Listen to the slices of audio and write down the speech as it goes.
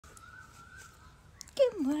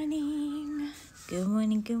Good morning. Good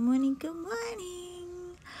morning, good morning, good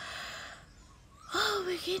morning. Oh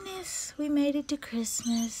my goodness, we made it to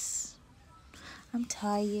Christmas. I'm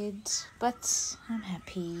tired, but I'm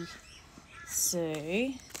happy.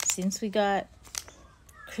 So, since we got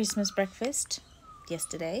Christmas breakfast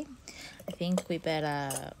yesterday, I think we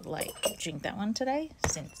better drink that one today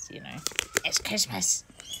since, it's Christmas.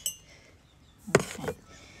 Okay.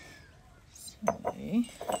 So,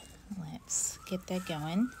 let's get that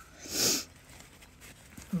going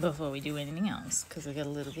before we do anything else, because we've got a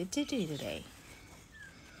little bit to do today.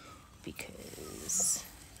 Because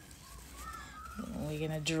we're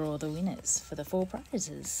going to draw the winners for the 4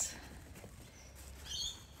 prizes.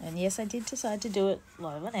 And yes, I did decide to do it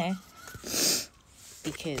live on air,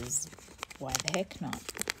 because why the heck not?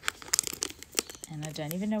 And I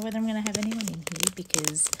don't even know whether I'm going to have anyone in here,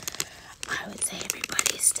 because I would say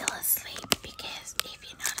everybody is still asleep, because if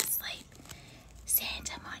you're not asleep,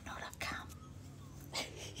 Santa might not have come.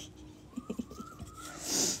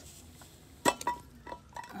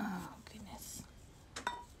 Oh, goodness.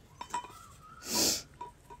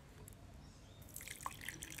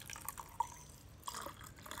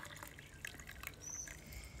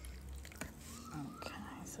 Okay,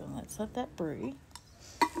 so let's let that brew.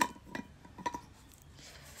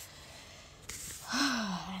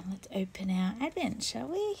 And let's open our advent, shall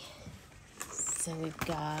we? So we've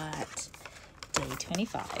got day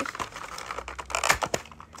 25.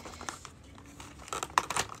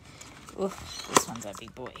 Oof, this one's a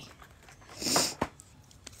big boy.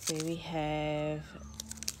 So we have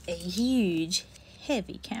a huge,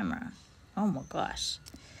 heavy camera. Oh my gosh.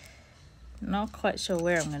 Not quite sure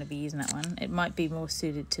where I'm going to be using that one. It might be more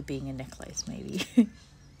suited to being a necklace, maybe.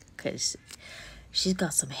 Because she's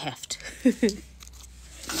got some heft.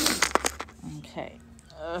 Okay.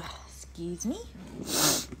 Excuse me.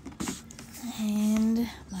 And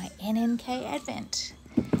my NNK Advent.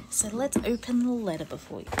 So let's open the letter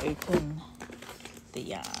before we open the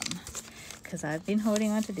yarn. Because I've been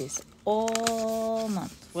holding on to this all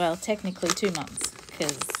month. Well, technically 2 months.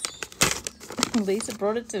 Because Lisa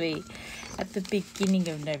brought it to me at the beginning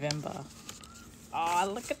of November.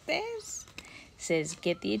 Oh, look at this. It says,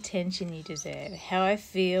 get the attention you deserve. How I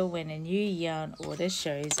feel when a new yarn order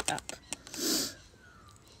shows up.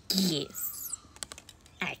 Yes.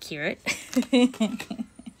 Accurate.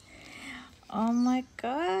 Oh my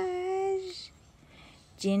gosh.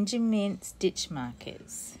 Ginger Mint Stitch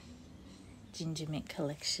Markers. Ginger Mint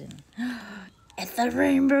Collection. It's a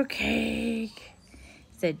rainbow cake.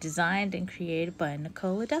 So designed and created by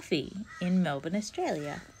Nicola Duffy in Melbourne,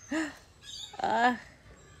 Australia.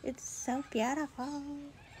 It's so beautiful.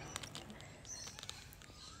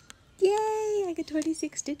 Yay! I got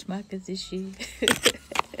 26 stitch markers this year.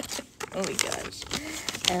 Oh my gosh.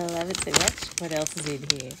 I love it so much. What else is in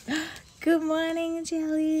here? Good morning,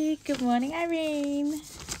 Jelly. Good morning, Irene.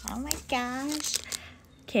 Oh my gosh.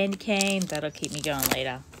 Candy cane. That'll keep me going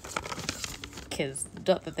later. Because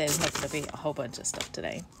not that there's not going to be a whole bunch of stuff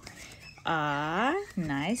today.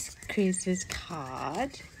 Nice Christmas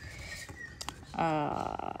card.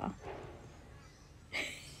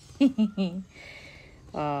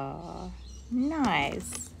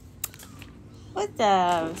 Nice. What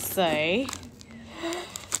the? So,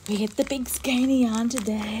 we get the big skeiny yarn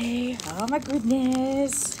today. Oh my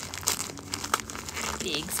goodness.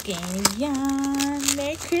 Big skeiny yarn.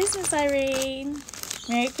 Merry Christmas, Irene.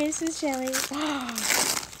 Merry Christmas, Shelley. Oh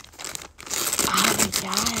my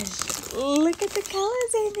gosh. Look at the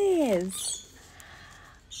colours in this.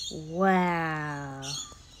 Wow.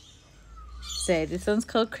 So this one's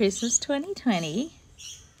called Christmas 2020.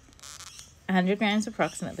 100 grams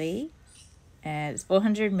approximately. And it's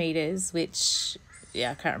 400 meters, which,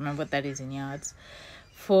 I can't remember what that is in yards.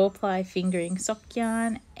 4-ply fingering sock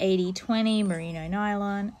yarn, 80/20 merino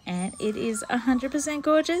nylon, and it is 100%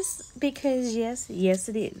 gorgeous because yes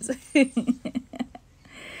it is.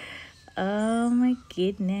 Oh my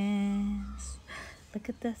goodness. Look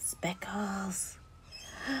at the speckles.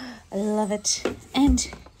 I love it. And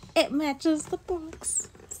it matches the box.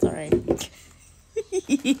 Sorry.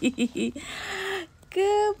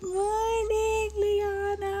 Good morning,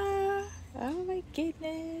 Liana. Oh my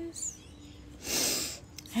goodness.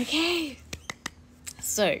 Okay.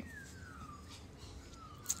 So,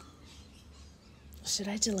 should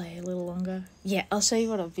I delay a little longer? Yeah, I'll show you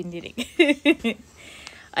what I've been knitting.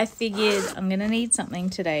 I figured I'm going to need something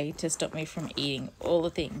today to stop me from eating all the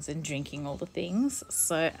things and drinking all the things.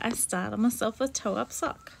 So I started myself a toe-up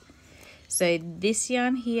sock. So this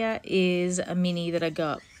yarn here is a mini that I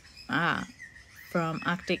got from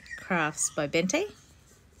Arctic Crafts by Bente.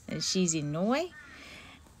 And she's in Norway.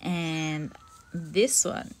 And this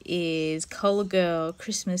one is Cola Girl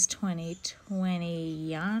Christmas 2020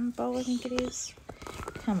 yarn bowl, I think it is.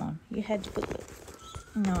 Come on, you had to put the...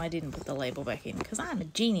 No, I didn't put the label back in because I'm a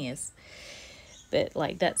genius. But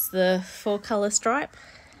like, that's the 4-color stripe.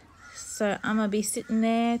 So I'm gonna be sitting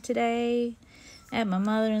there today at my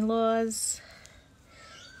mother-in-law's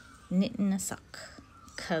knitting a sock,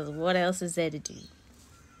 because what else is there to do?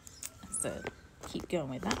 So keep going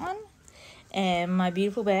with that one. And my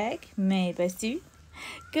beautiful bag made by Sue.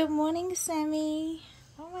 Good morning, Sammy.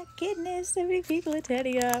 Oh my goodness, so many people are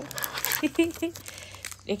turning up.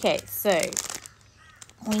 Okay, so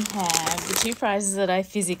we have the 2 prizes that I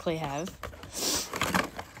physically have.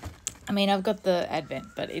 I mean, I've got the Advent,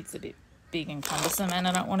 but it's a bit big and cumbersome, and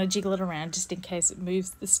I don't want to jiggle it around just in case it moves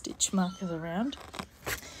the stitch markers around.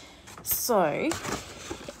 So,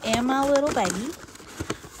 in my little baggie,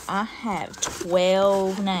 I have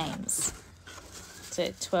 12 names.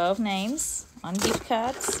 So 12 names on gift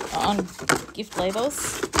cards, on gift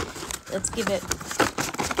labels. Let's give it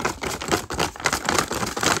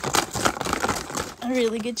a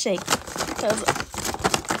really good shake because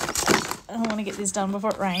I want to get this done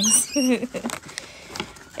before it rains.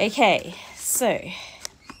 Okay, so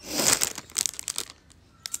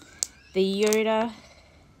the Yoda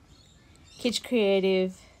Kitsch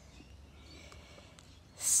Creative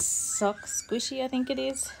Sock Squishy, I think it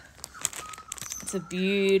is. It's a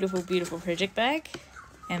beautiful, beautiful project bag.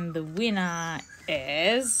 And the winner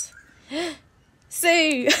is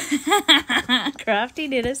Sue. Crafty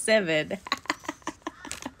Knitter 7.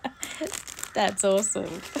 That's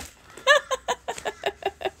awesome.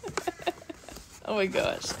 Oh my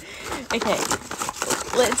gosh. Okay,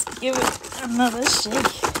 let's give it another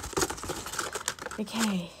shake.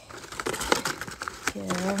 Okay. Get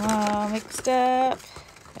them all mixed up.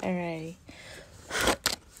 Alrighty.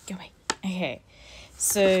 Go away. Okay.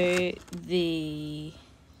 So the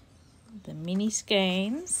mini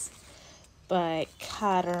skeins by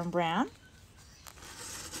Carter and Brown.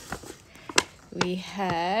 We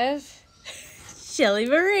have Shelly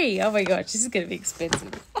Marie. Oh my gosh, this is going to be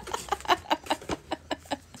expensive.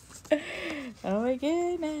 Oh my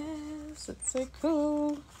goodness, it's so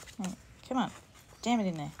cool. Oh, come on, jam it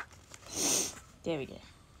in there. There we go.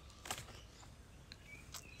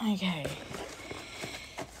 Okay.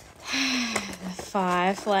 The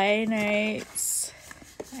Firefly Notes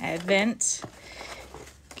Advent.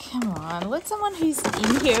 Come on, let someone who's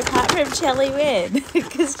in here apart from Chelly win,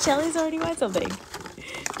 because Chelly's already won something.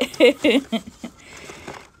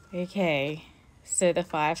 Okay, so the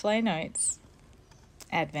Firefly Notes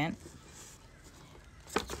Advent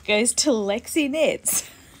goes to Lexi Knits.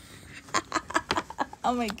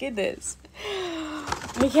 Oh my goodness.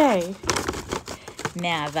 Okay,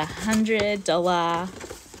 now the $100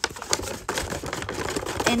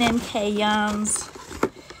 NNK yarns.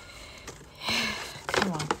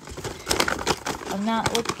 Come on. I'm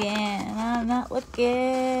not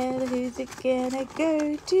looking. Who's it gonna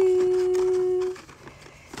go to?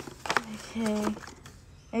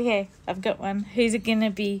 Okay, I've got one. Who's it gonna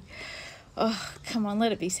be? Oh, come on,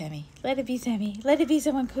 let it be Sammy. Let it be Sammy. Let it be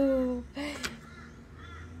someone cool.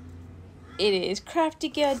 It is Crafty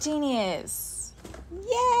Girl Genius.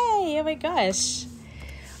 Yay! Oh my gosh.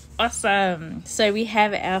 Awesome. So we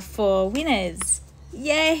have our 4 winners.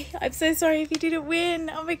 Yay! I'm so sorry if you didn't win.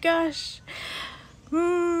 Oh my gosh.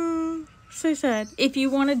 So sad. If you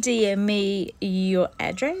want to DM me your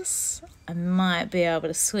address, I might be able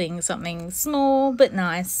to swing something small but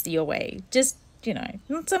nice your way. Just, you know,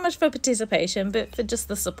 not so much for participation, but for just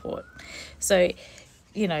the support. So,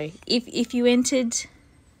 you know, if you entered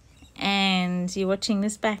and you're watching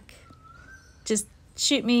this back, just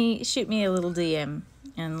shoot me a little DM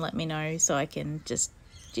and let me know so I can just,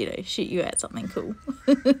 you know, shoot you out something cool.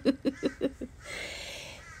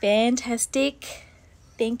 Fantastic.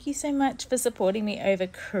 Thank you so much for supporting me over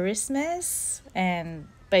Christmas and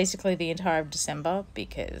basically the entire of December,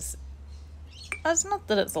 because it's not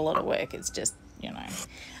that it's a lot of work, it's just, you know,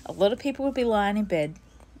 a lot of people would be lying in bed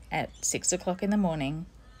at 6 o'clock in the morning,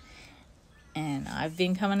 and I've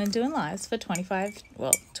been coming and doing lives for 24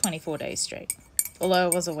 days straight. Although I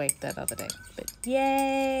was awake that other day, but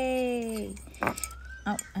yay!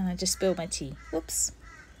 Oh, and I just spilled my tea. Whoops.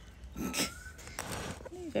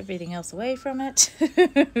 Move everything else away from it.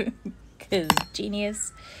 Because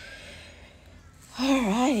genius.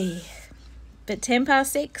 Alrighty. But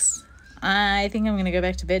 6:10, I think I'm going to go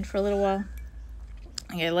back to bed for a little while.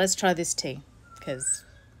 Okay, let's try this tea. Because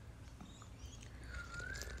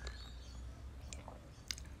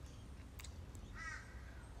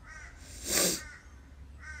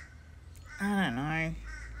I don't know.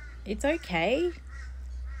 It's okay.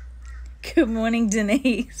 Good morning,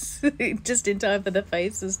 Denise. Just in time for the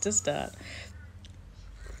faces to start.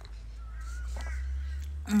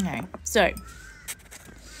 Okay, so I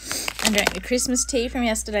drank the Christmas tea from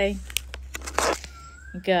yesterday.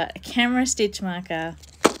 Got a camera stitch marker.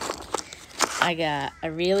 I got a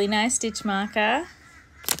really nice stitch marker,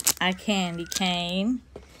 a candy cane,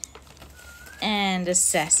 and a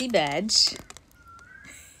sassy badge.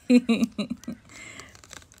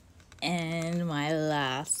 And my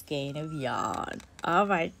last skein of yarn. Oh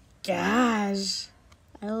my gosh.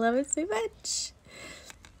 I love it so much.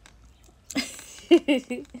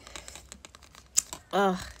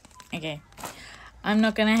 Oh, okay. I'm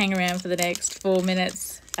not going to hang around for the next 4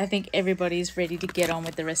 minutes. I think everybody's ready to get on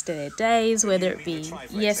with the rest of their days, whether it be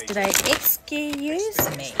yesterday. Excuse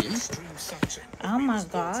me. Oh my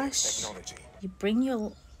gosh. You bring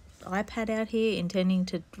your iPad out here intending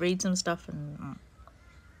to read some stuff and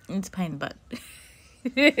it's a pain in the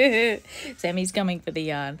butt. Sammy's coming for the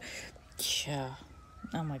yarn. Yeah.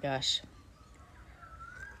 Oh my gosh.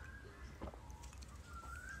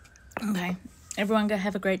 Okay. Everyone go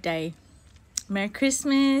have a great day. Merry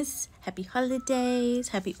Christmas. Happy holidays.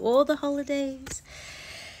 Happy all the holidays.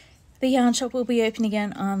 The yarn shop will be open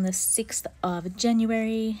again on the 6th of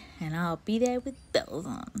January and I'll be there with bells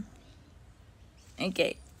on.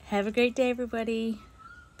 Okay. Have a great day, everybody.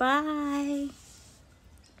 Bye.